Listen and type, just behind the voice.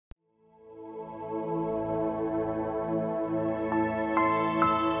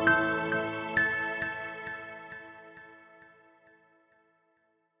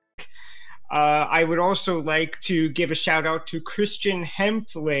I would also like to give a shout out to Christian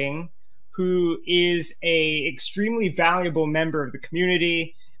Hempfling, who is a extremely valuable member of the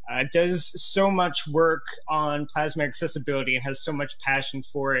community, does so much work on plasma accessibility and has so much passion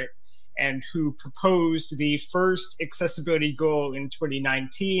for it, and who proposed the first accessibility goal in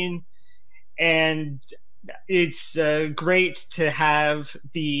 2019. And it's great to have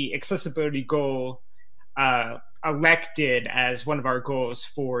the accessibility goal elected as one of our goals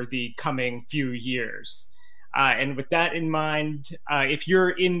for the coming few years. And with that in mind, if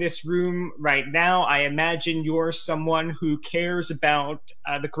you're in this room right now, I imagine you're someone who cares about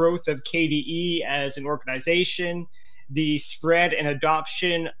the growth of KDE as an organization, the spread and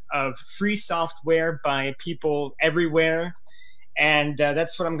adoption of free software by people everywhere. And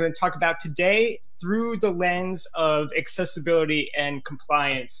that's what I'm going to talk about today through the lens of accessibility and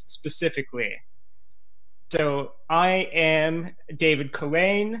compliance specifically. So I am David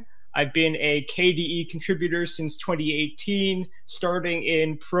Collane. I've been a KDE contributor since 2018, starting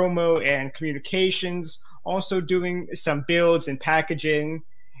in promo and communications, also doing some builds and packaging.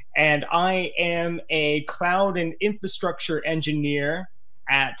 And I am a cloud and infrastructure engineer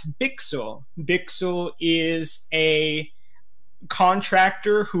at Bixel. Bixel is a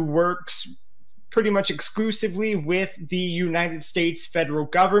contractor who works pretty much exclusively with the United States federal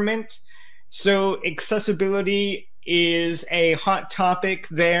government. So accessibility is a hot topic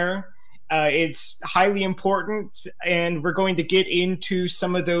there. It's highly important, and we're going to get into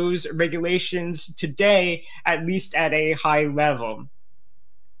some of those regulations today, at least at a high level.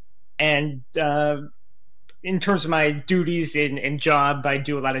 And in terms of my duties and job, I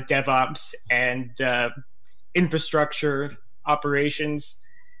do a lot of DevOps and infrastructure operations.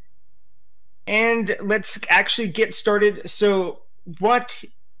 And let's actually get started. So what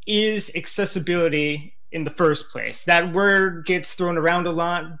is accessibility in the first place? That word gets thrown around a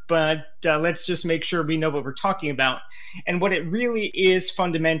lot, but let's just make sure we know what we're talking about. And what it really is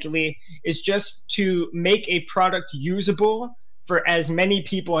fundamentally is just to make a product usable for as many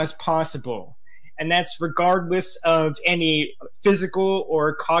people as possible. And that's regardless of any physical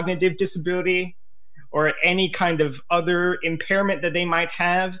or cognitive disability or any kind of other impairment that they might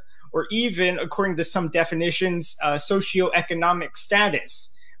have, or even, according to some definitions, socioeconomic status,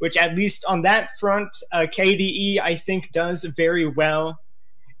 which at least on that front, KDE, I think, does very well.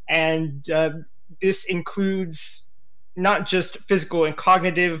 And this includes not just physical and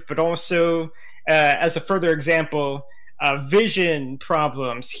cognitive, but also, as a further example, vision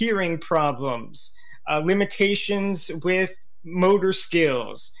problems, hearing problems, limitations with motor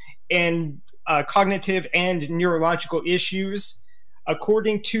skills, and cognitive and neurological issues.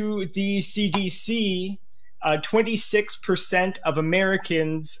 According to the CDC, 26% of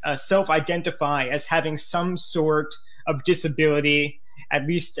Americans self-identify as having some sort of disability, at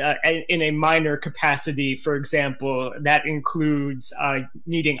least in a minor capacity. For example, that includes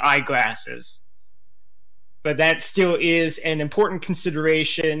needing eyeglasses. But that still is an important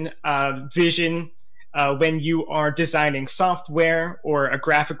consideration of vision when you are designing software or a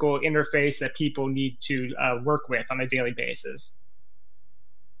graphical interface that people need to work with on a daily basis.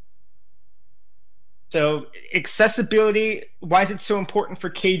 So accessibility, why is it so important for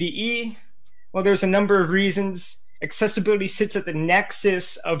KDE? Well, there's a number of reasons. Accessibility sits at the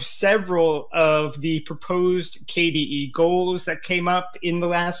nexus of several of the proposed KDE goals that came up in the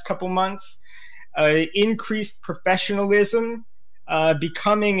last couple months. Increased professionalism,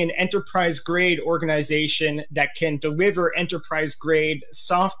 becoming an enterprise-grade organization that can deliver enterprise-grade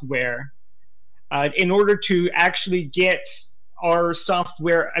software in order to actually get our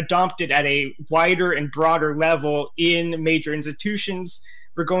software adopted at a wider and broader level in major institutions.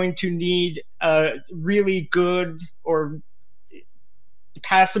 We're going to need really good or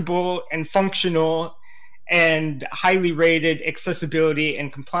passable and functional and highly rated accessibility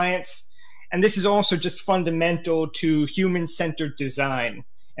and compliance. And this is also just fundamental to human-centered design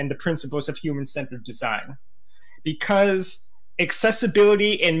and the principles of human-centered design, because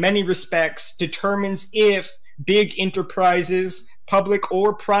accessibility in many respects determines if big enterprises, public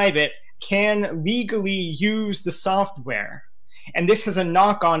or private, can legally use the software. And this has a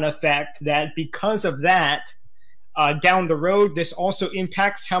knock-on effect that because of that, down the road, this also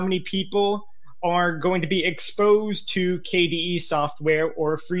impacts how many people are going to be exposed to KDE software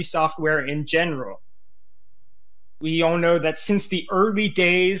or free software in general. We all know that since the early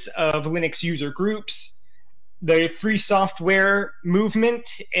days of Linux user groups, the free software movement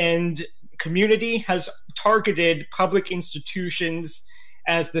and community has targeted public institutions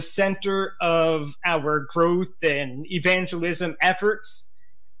as the center of our growth and evangelism efforts.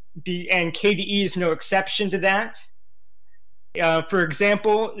 And KDE is no exception to that. For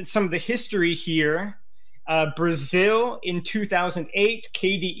example, some of the history here. Brazil in 2008,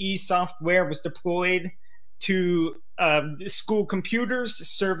 KDE software was deployed to school computers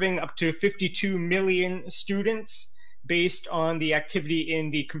serving up to 52 million students based on the activity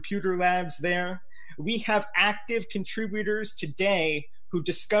in the computer labs there. We have active contributors today who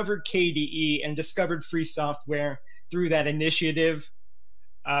discovered KDE and discovered free software through that initiative.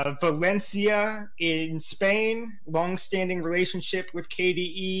 Valencia in Spain, long-standing relationship with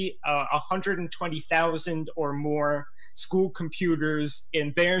KDE, 120,000 or more school computers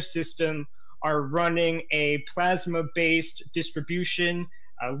in their system are running a plasma-based distribution,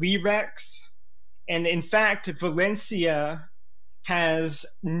 Lyrex. And in fact, Valencia has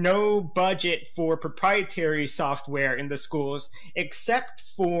no budget for proprietary software in the schools, except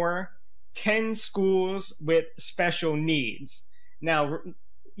for 10 schools with special needs. Now,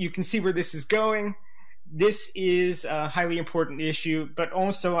 you can see where this is going. This is a highly important issue, but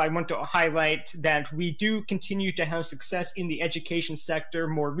also I want to highlight that we do continue to have success in the education sector.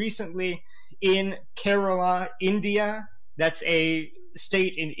 More recently, in Kerala, India, that's a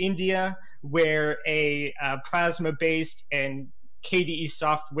state in India where a plasma-based and KDE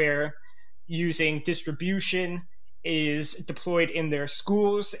software using distribution is deployed in their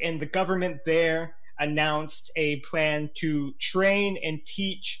schools, and the government there announced a plan to train and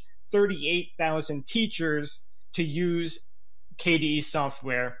teach 38,000 teachers to use KDE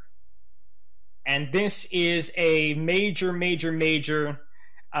software. And this is a major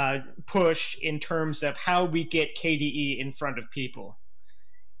push in terms of how we get KDE in front of people.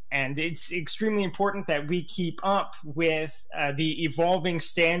 And it's extremely important that we keep up with the evolving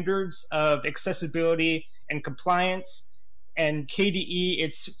standards of accessibility and compliance. And KDE,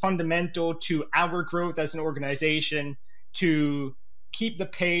 it's fundamental to our growth as an organization to keep the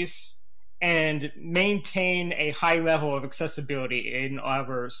pace and maintain a high level of accessibility in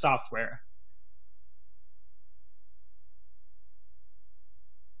our software.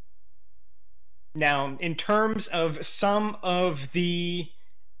 Now, in terms of some of the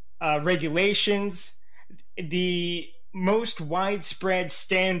regulations, the most widespread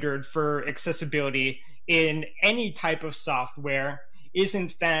standard for accessibility in any type of software is in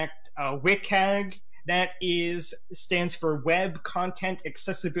fact WCAG. That stands for Web Content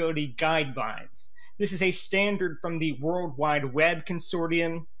Accessibility Guidelines. This is a standard from the World Wide Web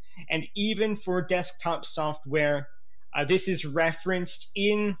Consortium, and even for desktop software, this is referenced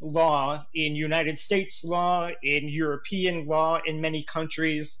in law, in United States law, in European law, in many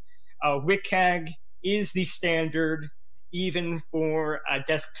countries. WCAG is the standard even for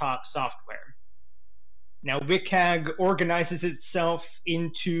desktop software. Now, WCAG organizes itself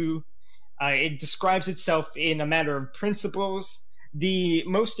into, it describes itself in a matter of principles. The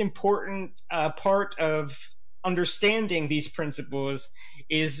most important part of understanding these principles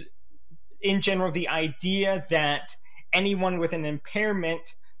is, in general, the idea that anyone with an impairment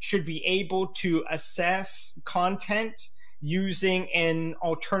should be able to assess content using an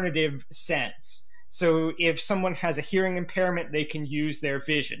alternative sense. So if someone has a hearing impairment, they can use their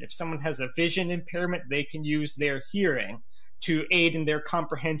vision. If someone has a vision impairment, they can use their hearing to aid in their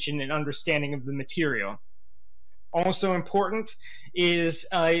comprehension and understanding of the material. Also important is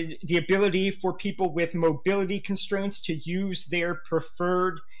the ability for people with mobility constraints to use their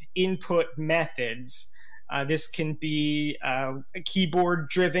preferred input methods. This can be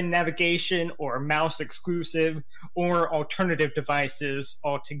keyboard-driven navigation or mouse exclusive or alternative devices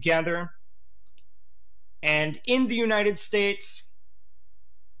altogether. And in the United States,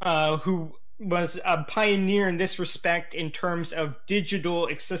 who was a pioneer in this respect in terms of digital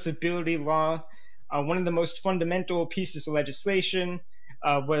accessibility law, one of the most fundamental pieces of legislation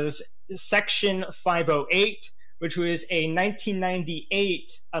was Section 508, which was a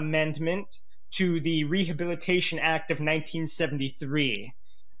 1998 amendment to the Rehabilitation Act of 1973.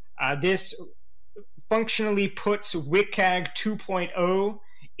 This functionally puts WCAG 2.0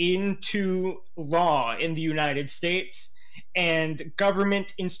 into law in the United States, and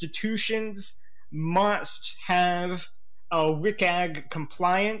government institutions must have WCAG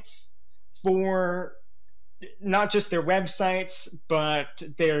compliance for not just their websites, but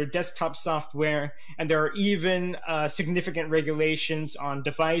their desktop software, and there are even significant regulations on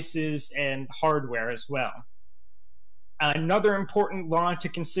devices and hardware as well. Another important law to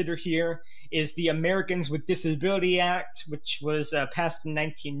consider here is the Americans with Disability Act, which was passed in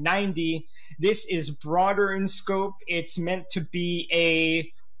 1990. This is broader in scope. It's meant to be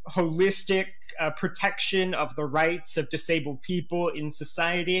a holistic protection of the rights of disabled people in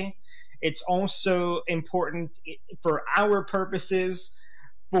society. It's also important for our purposes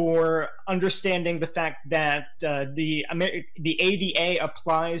for understanding the fact that the ADA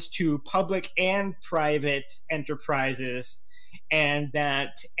applies to public and private enterprises, and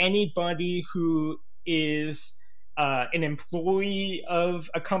that anybody who is an employee of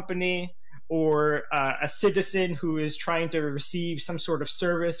a company or a citizen who is trying to receive some sort of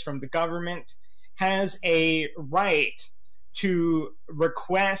service from the government has a right to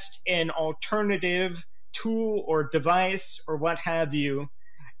request an alternative tool or device or what have you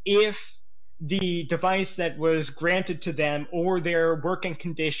if the device that was granted to them or their working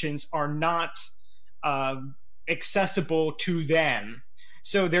conditions are not accessible to them.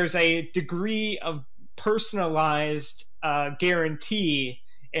 So there's a degree of personalized guarantee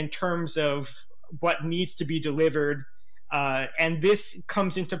in terms of what needs to be delivered. And this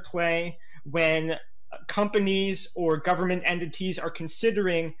comes into play when companies or government entities are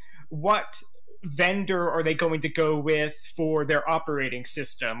considering what vendor are they going to go with for their operating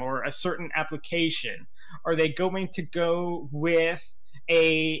system or a certain application. Are they going to go with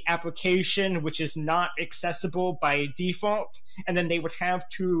a application which is not accessible by default, and then they would have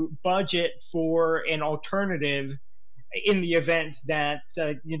to budget for an alternative in the event that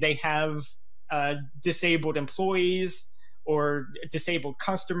they have disabled employees or disabled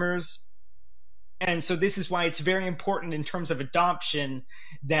customers. And so this is why it's very important in terms of adoption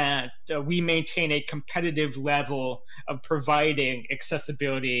that we maintain a competitive level of providing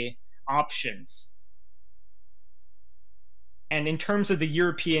accessibility options. And in terms of the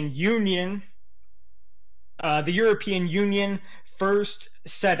European Union first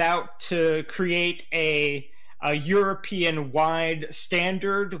set out to create a European-wide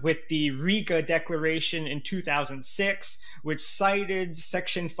standard with the Riga Declaration in 2006, which cited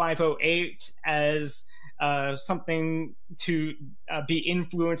Section 508 as something to be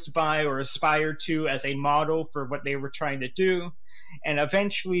influenced by or aspire to as a model for what they were trying to do. And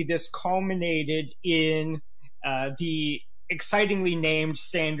eventually this culminated in the excitingly named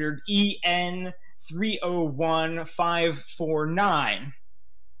standard EN 301549.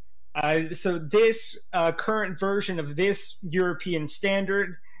 So this current version of this European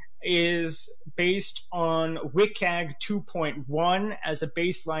standard is based on WCAG 2.1 as a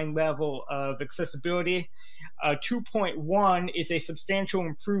baseline level of accessibility. 2.1 is a substantial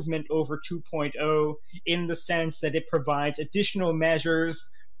improvement over 2.0 in the sense that it provides additional measures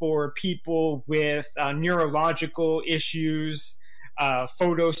for people with neurological issues,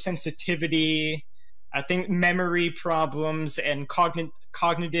 photosensitivity, I think memory problems, and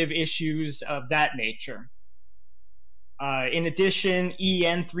cognitive issues of that nature. In addition,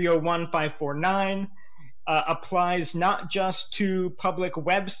 EN 301549 applies not just to public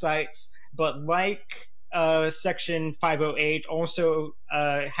websites, but like Section 508 also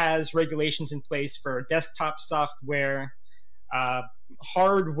has regulations in place for desktop software,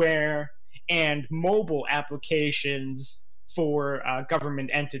 hardware, and mobile applications for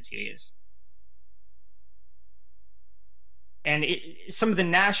government entities. And some of the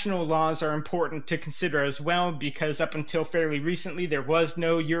national laws are important to consider as well, because up until fairly recently, there was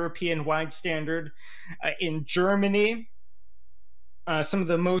no European-wide standard. In Germany, some of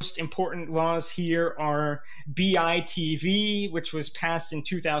the most important laws here are BITV, which was passed in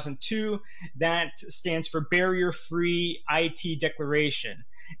 2002. That stands for Barrier-Free IT Declaration.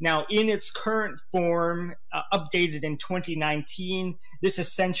 Now, in its current form, updated in 2019, this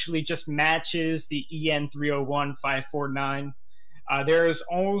essentially just matches the EN 301549. There's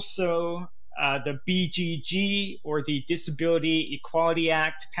also the BGG, or the Disability Equality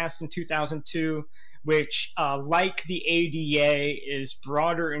Act, passed in 2002, which, like the ADA, is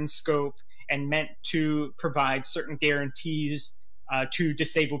broader in scope and meant to provide certain guarantees to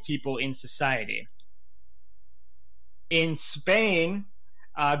disabled people in society. In Spain,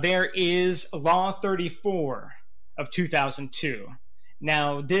 there is Law 34 of 2002.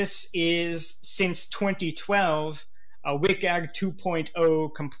 Now, this is, since 2012, WCAG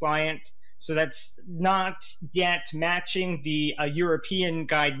 2.0 compliant, so that's not yet matching the European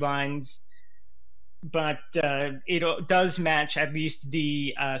guidelines, but it does match at least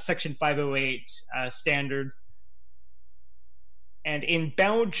the Section 508 standard. And in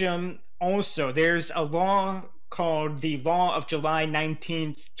Belgium, also, there's a law called the Law of July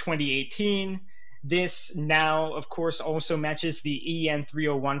 19th, 2018. This now, of course, also matches the EN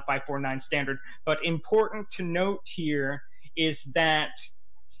 301549 standard. But important to note here is that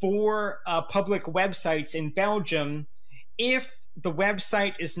for public websites in Belgium, if the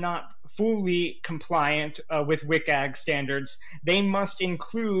website is not fully compliant with WCAG standards, they must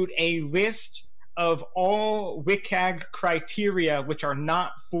include a list of all WCAG criteria which are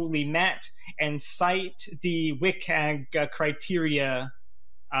not fully met and cite the WCAG criteria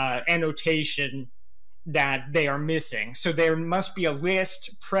annotation that they are missing. So there must be a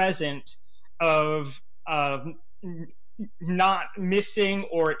list present of not missing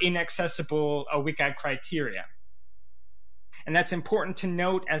or inaccessible WCAG criteria. And that's important to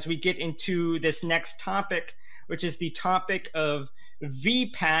note as we get into this next topic, which is the topic of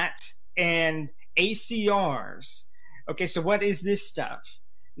VPAT and ACRs. Okay, so what is this stuff?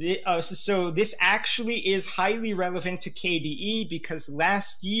 So this actually is highly relevant to KDE because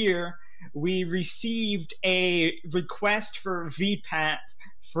last year we received a request for VPAT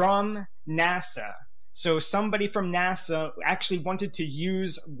from NASA. So somebody from NASA actually wanted to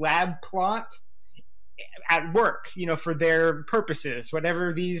use LabPlot at work, for their purposes,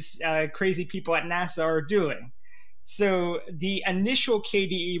 whatever these crazy people at NASA are doing. So the initial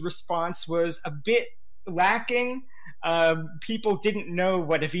KDE response was a bit lacking. People didn't know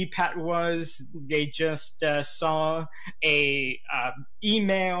what a VPAT was. They just saw a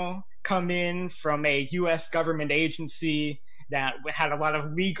email come in from a US government agency that had a lot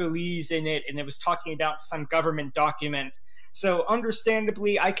of legalese in it, and it was talking about some government document. So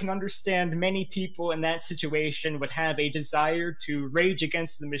understandably, I can understand many people in that situation would have a desire to rage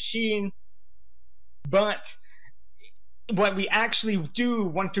against the machine. But what we actually do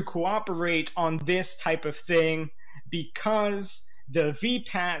want to cooperate on this type of thing because the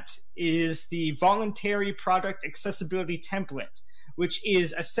VPAT is the Voluntary Product Accessibility Template, which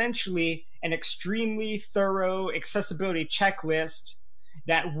is essentially an extremely thorough accessibility checklist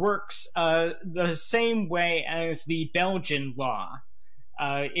that works the same way as the Belgian law.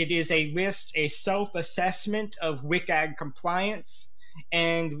 It is a list, a self-assessment of WCAG compliance,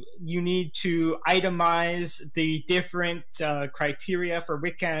 and you need to itemize the different criteria for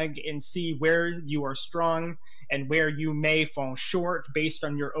WCAG and see where you are strong and where you may fall short based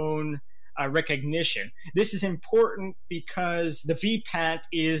on your own recognition. This is important because the VPAT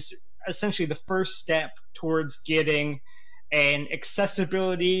is essentially the first step towards getting an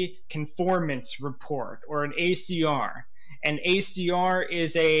accessibility conformance report, or an ACR. An ACR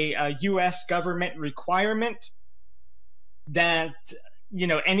is a US government requirement that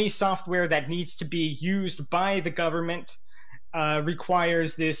any software that needs to be used by the government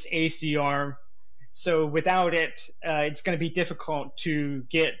requires this ACR. So without it, it's going to be difficult to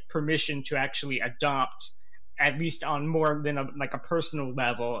get permission to actually adopt, at least on more than a personal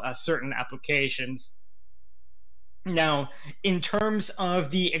level, certain applications. Now, in terms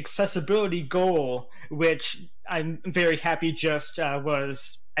of the accessibility goal, which I'm very happy just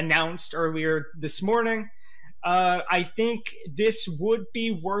was announced earlier this morning, I think this would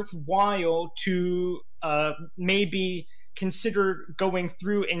be worthwhile to maybe consider going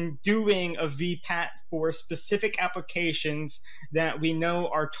through and doing a VPAT for specific applications that we know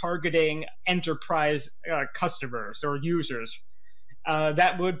are targeting enterprise customers or users.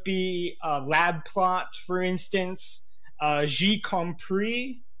 That would be LabPlot, for instance.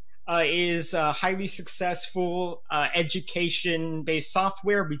 Compris is a highly successful education-based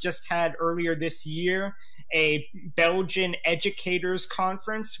software. We just had earlier this year a Belgian educators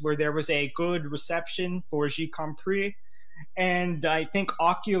conference where there was a good reception for Compris. And I think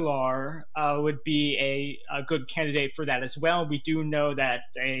Ocular would be a good candidate for that as well. We do know that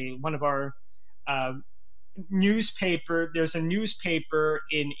one of our there's a newspaper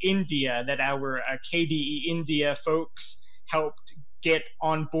in India that our KDE India folks helped get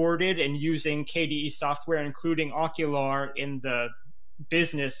onboarded and using KDE software, including Ocular, in the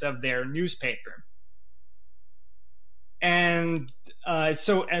business of their newspaper. And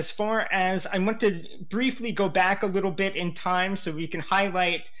so as far as I want to briefly go back a little bit in time so we can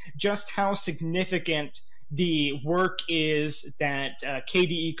highlight just how significant the work is that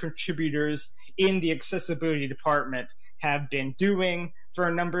KDE contributors in the accessibility department have been doing for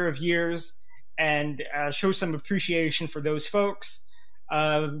a number of years, and show some appreciation for those folks.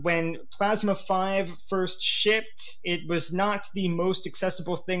 When Plasma 5 first shipped, it was not the most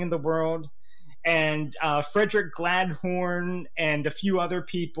accessible thing in the world. And Frederick Gladhorn and a few other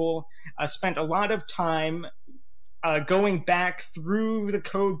people spent a lot of time going back through the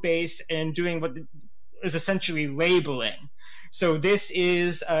code base and doing what is essentially labeling. So this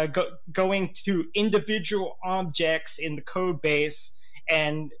is going to individual objects in the code base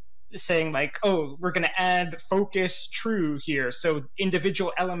and saying like, oh, we're going to add focus true here, so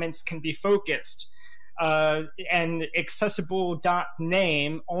individual elements can be focused. And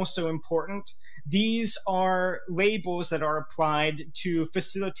accessible.name, also important. These are labels that are applied to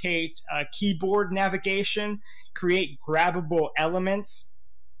facilitate keyboard navigation, create grabbable elements.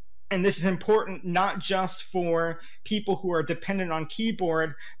 And this is important not just for people who are dependent on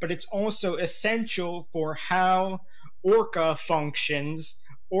keyboard, but it's also essential for how Orca functions,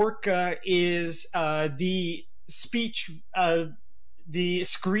 Orca is the speech, the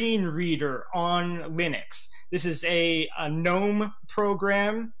screen reader on Linux. This is a GNOME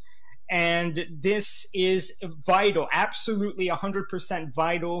program, and this is vital, absolutely 100%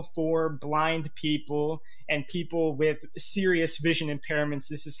 vital for blind people and people with serious vision impairments.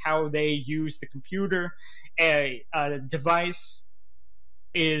 This is how they use the computer. A device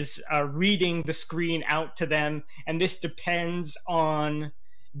is reading the screen out to them, and this depends on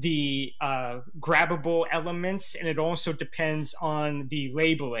the grabbable elements, and it also depends on the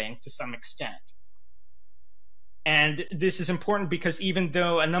labeling to some extent. And this is important because even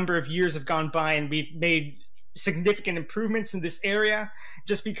though a number of years have gone by and we've made significant improvements in this area,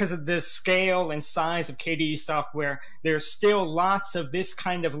 just because of the scale and size of KDE software, there's still lots of this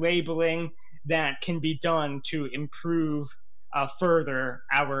kind of labeling that can be done to improve further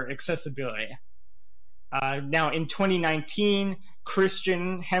our accessibility. Now, in 2019,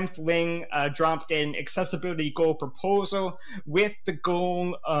 Christian Hempfling dropped an accessibility goal proposal with the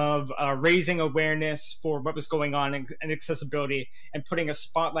goal of raising awareness for what was going on in accessibility and putting a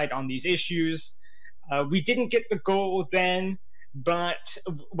spotlight on these issues. We didn't get the goal then, but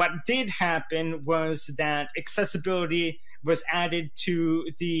what did happen was that accessibility was added to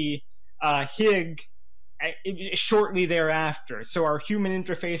the HIG shortly thereafter. So our human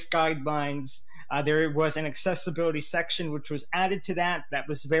interface guidelines, there was an accessibility section which was added to that. That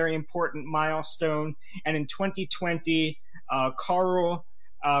was a very important milestone. And in 2020, Carl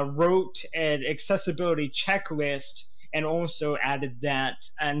wrote an accessibility checklist and also added that.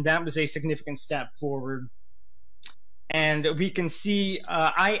 And that was a significant step forward. And we can see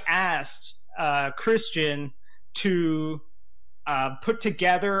I asked Christian to put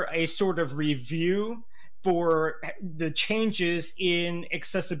together a sort of review for the changes in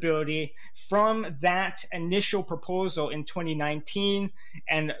accessibility from that initial proposal in 2019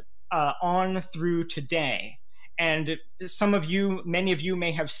 and on through today. And some of you, many of you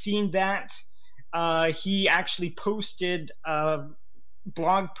may have seen that. He actually posted a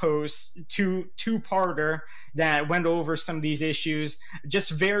blog post, two-parter, that went over some of these issues.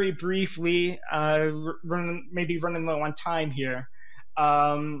 Just very briefly, maybe running low on time here.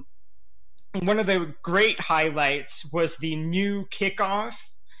 One of the great highlights was the new kickoff.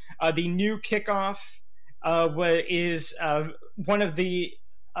 The new kickoff is one of the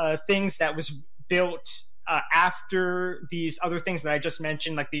things that was built after these other things that I just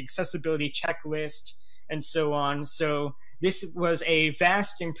mentioned, like the accessibility checklist and so on. So this was a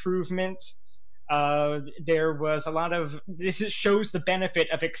vast improvement. There was a lot of, this shows the benefit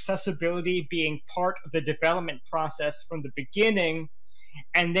of accessibility being part of the development process from the beginning,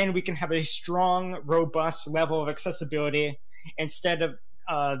 and then we can have a strong, robust level of accessibility instead of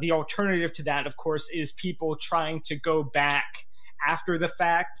the alternative to that, of course, is people trying to go back after the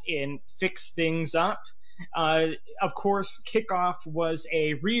fact and fix things up. Of course, kickoff was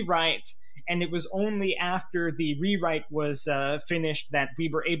a rewrite, and it was only after the rewrite was finished that we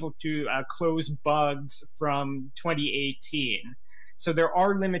were able to close bugs from 2018. So there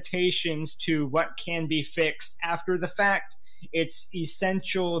are limitations to what can be fixed after the fact. It's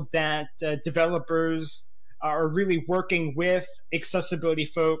essential that developers are really working with accessibility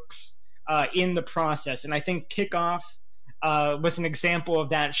folks in the process. And I think Kickoff was an example of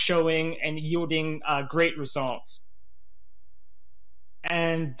that, showing and yielding great results.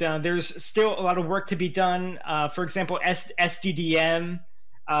 And there's still a lot of work to be done. For example, SDDM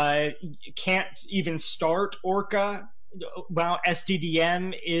can't even start Orca while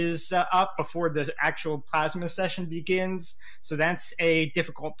SDDM is up before the actual Plasma session begins. So that's a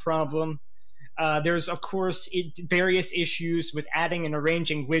difficult problem. There's, of course, various issues with adding and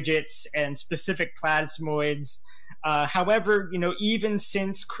arranging widgets and specific plasmoids. However, you know, even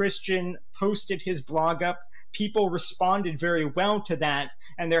since Christian posted his blog up, people responded very well to that,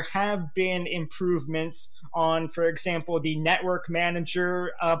 and there have been improvements on, for example, the network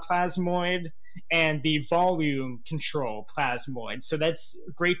manager plasmoid and the volume control plasmoid. So that's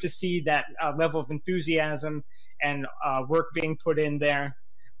great to see that level of enthusiasm and work being put in there.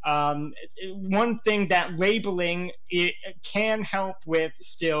 One thing that labeling can help with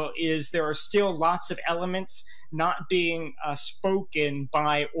still is there are still lots of elements not being spoken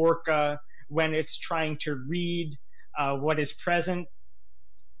by Orca when it's trying to read what is present.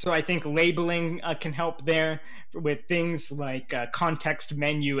 So I think labeling can help there with things like context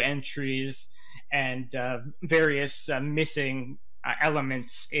menu entries and various missing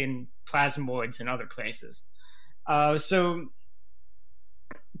elements in plasmoids and other places. So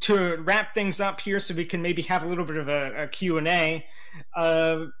to wrap things up here so we can maybe have a little bit of a Q&A,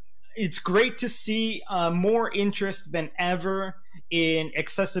 it's great to see more interest than ever in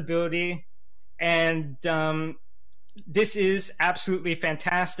accessibility, and this is absolutely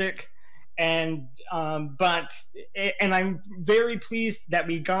fantastic. And I'm very pleased that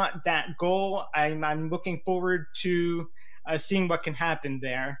we got that goal. I'm looking forward to seeing what can happen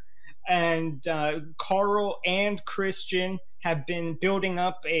there. And Carl and Christian have been building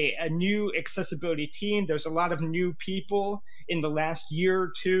up a new accessibility team. There's a lot of new people in the last year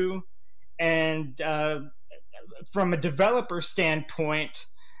or two. And from a developer standpoint,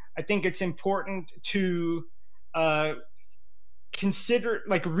 I think it's important to consider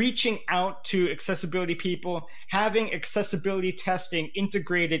like reaching out to accessibility people, having accessibility testing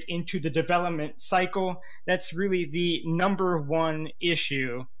integrated into the development cycle. That's really the number one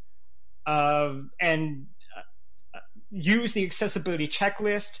issue. And use the accessibility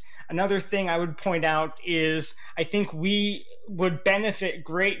checklist. Another thing I would point out is I think we would benefit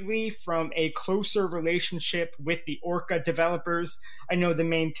greatly from a closer relationship with the Orca developers. I know the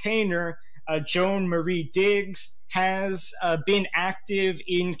maintainer, Joan Marie Diggs, has been active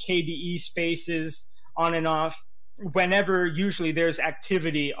in KDE spaces on and off whenever usually there's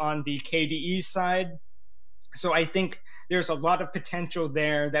activity on the KDE side. So I think there's a lot of potential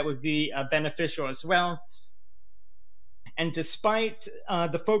there that would be beneficial as well. And despite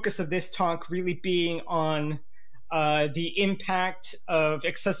the focus of this talk really being on the impact of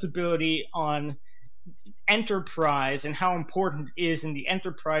accessibility on enterprise and how important it is in the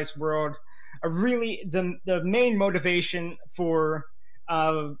enterprise world, really the main motivation for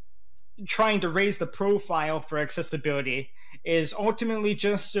trying to raise the profile for accessibility is ultimately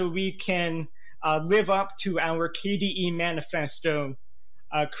just so we can live up to our KDE manifesto,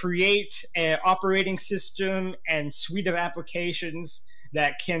 create an operating system and suite of applications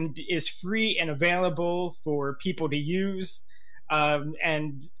that is free and available for people to use,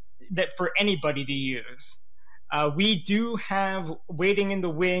 and that for anybody to use. We do have waiting in the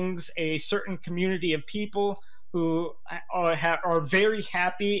wings a certain community of people who are very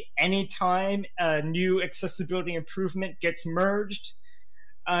happy anytime a new accessibility improvement gets merged.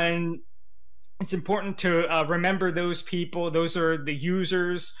 And it's important to remember those people. Those are the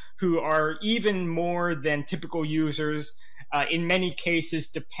users who are even more than typical users, in many cases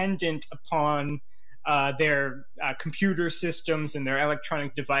dependent upon their computer systems and their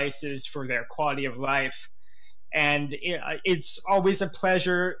electronic devices for their quality of life. And it's always a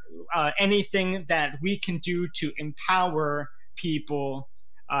pleasure, anything that we can do to empower people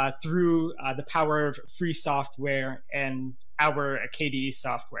through the power of free software and our KDE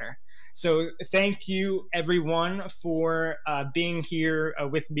software. So thank you, everyone, for being here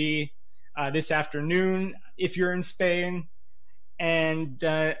with me this afternoon, if you're in Spain. And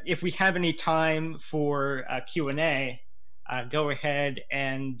if we have any time for Q&A, go ahead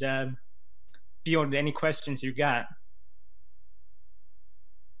and field any questions you got.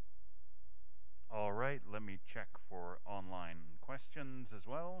 All right, let me check for online questions as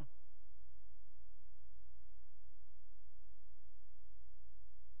well.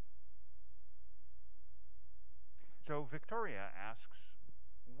 So Victoria asks,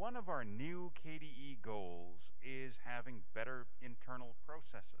 one of our new KDE goals is having better internal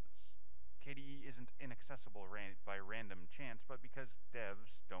processes. KDE isn't inaccessible by random chance, but because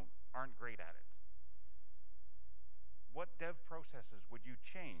devs aren't great at it. What dev processes would you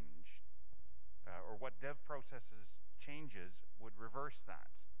change, or what dev processes changes would reverse that,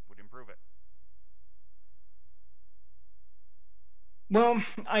 would improve it? Well,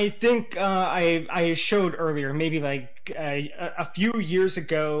 I think I showed earlier, maybe like a few years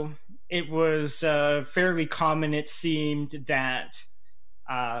ago, it was fairly common, it seemed, that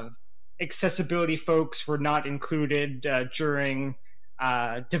accessibility folks were not included during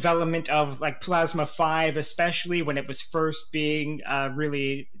development of like Plasma 5, especially when it was first being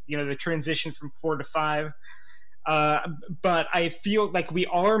really, the transition from 4 to 5. But I feel like we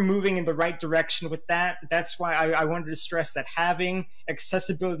are moving in the right direction with that. That's why I wanted to stress that having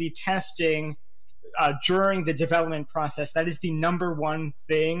accessibility testing during the development process, that is the number one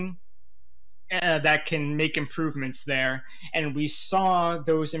thing that can make improvements there. And we saw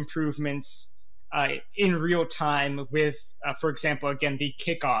those improvements in real time with, for example, again, the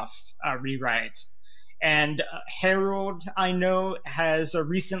kickoff rewrite. And Harold, I know, has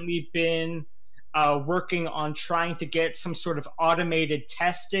recently been working on trying to get some sort of automated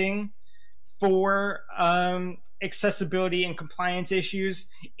testing for accessibility and compliance issues.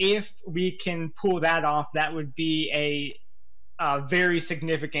 If we can pull that off, that would be a very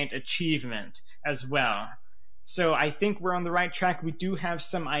significant achievement as well. So I think we're on the right track. We do have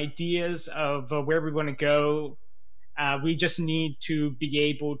some ideas of where we want to go We just need to be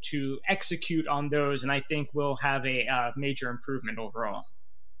able to execute on those, and I think we'll have a major improvement overall.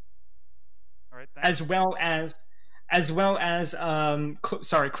 All right, thanks. As well as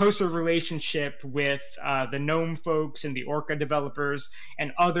closer relationship with the GNOME folks and the Orca developers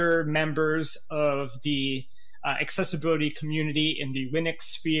and other members of the accessibility community in the Linux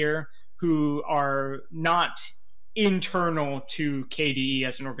sphere who are not internal to KDE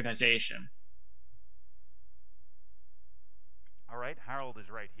as an organization. All right, Harold is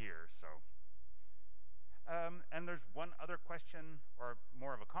right here, so. And there's one other question, or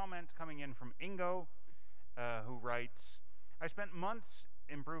more of a comment, coming in from Ingo, who writes, I spent months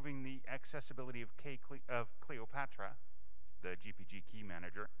improving the accessibility of Cleopatra, the GPG key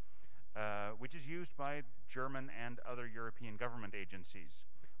manager, which is used by German and other European government agencies.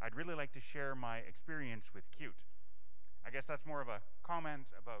 I'd really like to share my experience with Qt. I guess that's more of a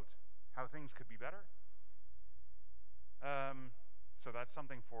comment about how things could be better. So that's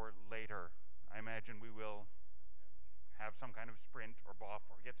something for later. I imagine we will have some kind of sprint or BOF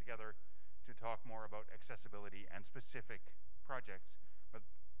or get together to talk more about accessibility and specific projects. But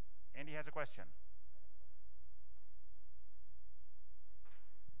Andy has a question.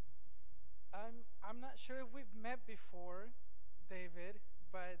 I'm not sure if we've met before, David,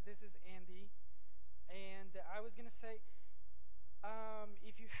 but this is Andy. And I was going to say,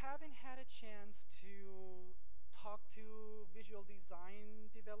 if you haven't had a chance to talk to visual design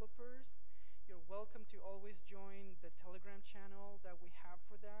developers, you're welcome to always join the Telegram channel that we have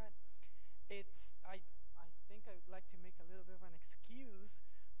for that. I think I would like to make a little bit of an excuse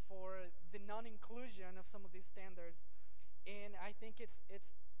for the non-inclusion of some of these standards. And I think it's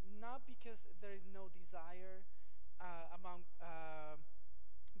not because there is no desire among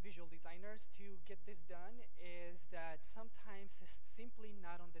visual designers to get this done, is that sometimes it's simply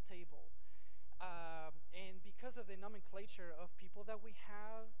not on the table. And because of the nomenclature of people that we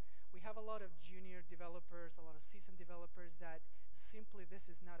have a lot of junior developers, a lot of seasoned developers that simply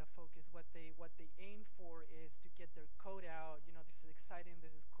this is not a focus. What they aim for is to get their code out. You know, this is exciting,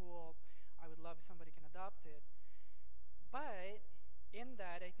 this is cool. I would love if somebody can adopt it. But in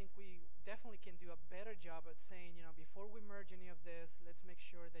that, I think we definitely can do a better job at saying, you know, before we merge any of this, let's make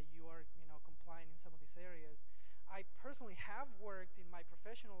sure that you are, you know, compliant in some of these areas. I personally have worked in my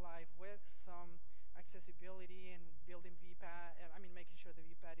professional life with some accessibility and building VPAT, making sure the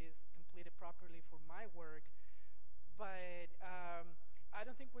VPAT is completed properly for my work. But I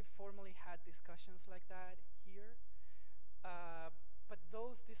don't think we've formally had discussions like that here. But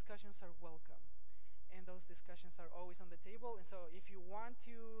those discussions are welcome. And those discussions are always on the table. And so if you want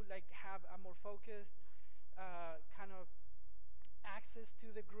to have a more focused kind of access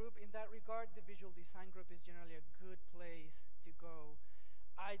to the group in that regard, the visual design group is generally a good place to go.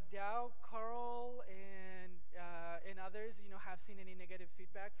 I doubt Carl and others, have seen any negative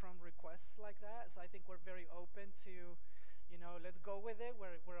feedback from requests like that. So I think we're very open to, let's go with it.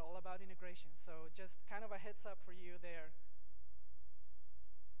 We're all about integration. So just kind of a heads up for you there.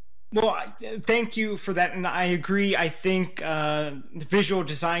 Well, thank you for that, and I agree. I think the visual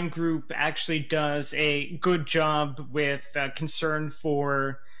design group actually does a good job with concern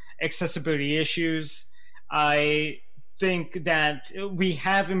for accessibility issues. I think that we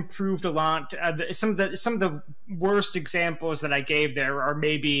have improved a lot. Some of the worst examples that I gave there are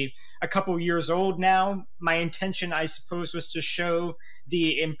maybe a couple years old now. My intention, I suppose, was to show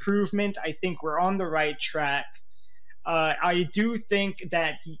the improvement. I think we're on the right track. I do think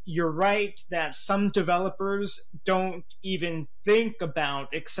that you're right that some developers don't even think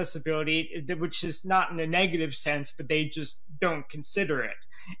about accessibility, which is not in a negative sense, but they just don't consider it.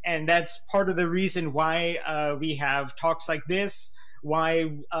 And that's part of the reason why we have talks like this,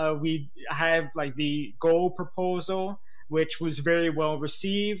 why we have the goal proposal, which was very well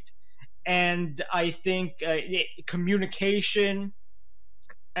received. And I think communication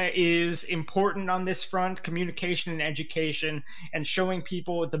is important on this front, communication and education, and showing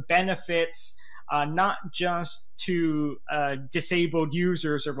people the benefits, not just to disabled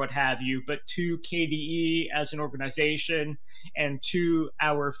users or what have you, but to KDE as an organization and to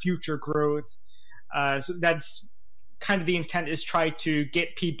our future growth. So that's kind of the intent, is try to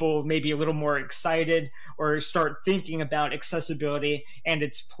get people maybe a little more excited or start thinking about accessibility and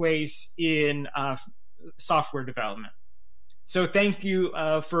its place in software development. So thank you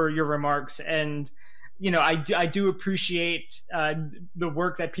for your remarks, and I do appreciate the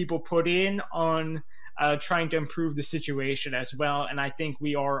work that people put in on trying to improve the situation as well, and I think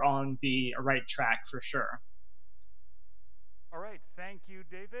we are on the right track for sure. All right, thank you,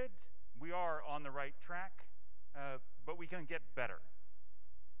 David. We are on the right track, but we can get better.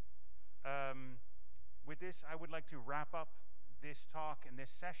 with this, I would like to wrap up this talk and this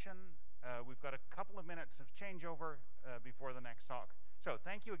session. We've got a couple of minutes of changeover before the next talk. So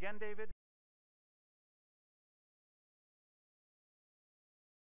thank you again, David.